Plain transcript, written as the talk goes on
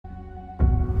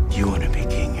You want to be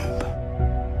king, Ubbe?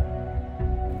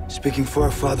 Speaking for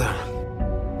our father,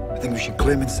 I think we should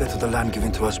claim and settle the land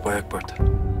given to us by Egbert. Do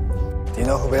you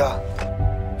know who we are?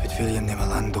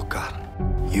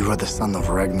 You are the son of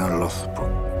Ragnar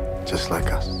Lothbrok, just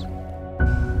like us.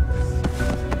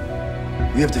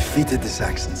 We have defeated the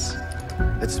Saxons.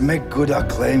 Let's make good our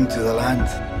claim to the land.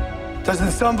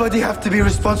 Doesn't somebody have to be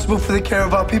responsible for the care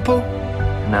of our people?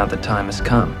 Now the time has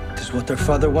come. It is what our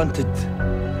father wanted.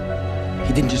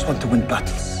 He didn't just want to win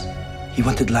battles. He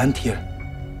wanted land here.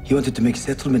 He wanted to make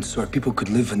settlements so our people could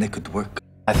live and they could work.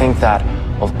 I think that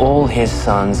of all his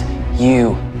sons,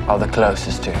 you are the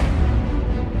closest to him.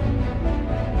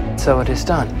 So it is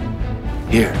done.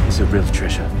 Here is a real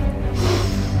treasure.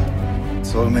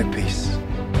 So we'll make peace.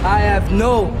 I have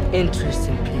no interest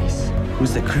in peace.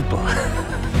 Who's the cripple?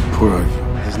 Poor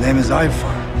Ivar. His name is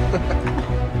Ivar.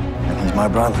 And he's my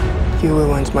brother. You were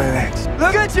once my legs.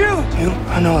 Look at you! You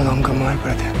are no longer my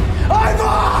brother.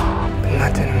 Ivar! But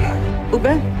not anymore.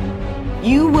 Ubbe,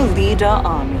 you will lead our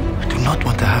army. I do not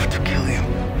want to have to kill you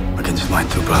against my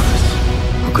two brothers.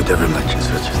 Who could ever mention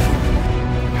such a thing?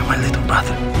 You're my little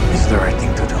brother. It's the right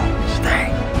thing to do. Stay.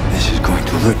 This is going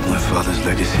to rip my father's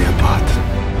legacy apart.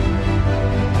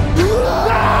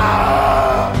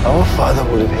 Our father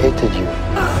would have hated you.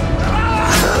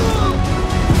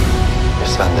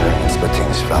 You're slandering and splitting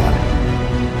his family.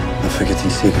 Not forgetting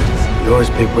secrets. Yours,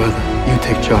 big brother. You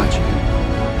take charge.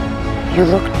 You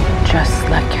look just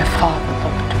like your father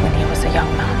looked when he was a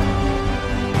young man.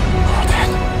 All dead.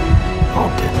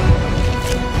 All dead.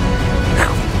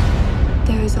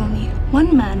 There is only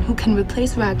one man who can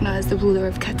replace Ragnar as the ruler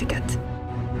of Kattegat.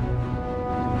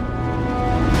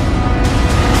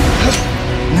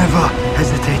 Never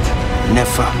hesitate.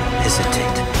 Never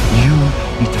hesitate. You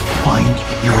need to find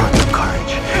your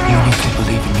courage. You need to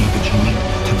believe in me, but you need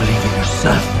to believe in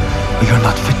yourself. Or you're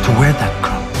not fit to wear that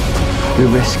crown. We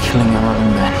risk killing our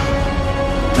own men.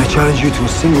 I challenge you to a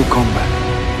single combat.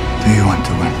 Do you want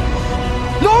to win?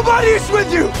 Nobody is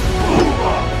with you!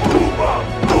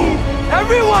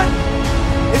 Everyone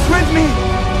is with me!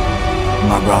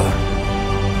 My brother.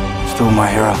 Still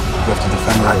my hero. You have to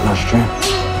defend Ragnar's dream.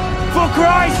 For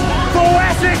Christ! For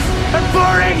Wessex! And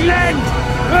for England!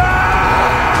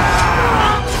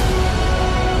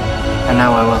 And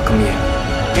now I welcome you.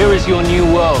 Here is your new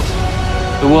world.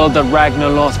 The world that Ragnar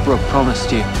Lothbrok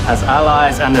promised you, as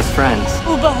allies and as friends.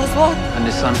 Ubbe has won. And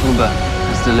his son Ubbe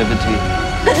has delivered to you.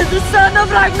 The son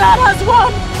of Ragnar has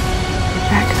won.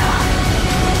 Ragnar,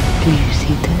 do you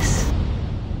see this?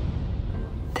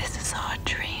 This is our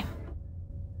dream.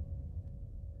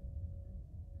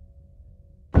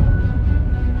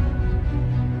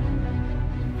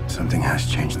 Something has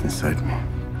changed inside me.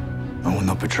 I will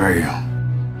not betray you.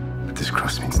 But this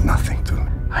cross means nothing to me.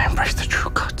 I embrace the true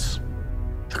gods.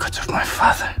 The gods of my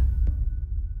father.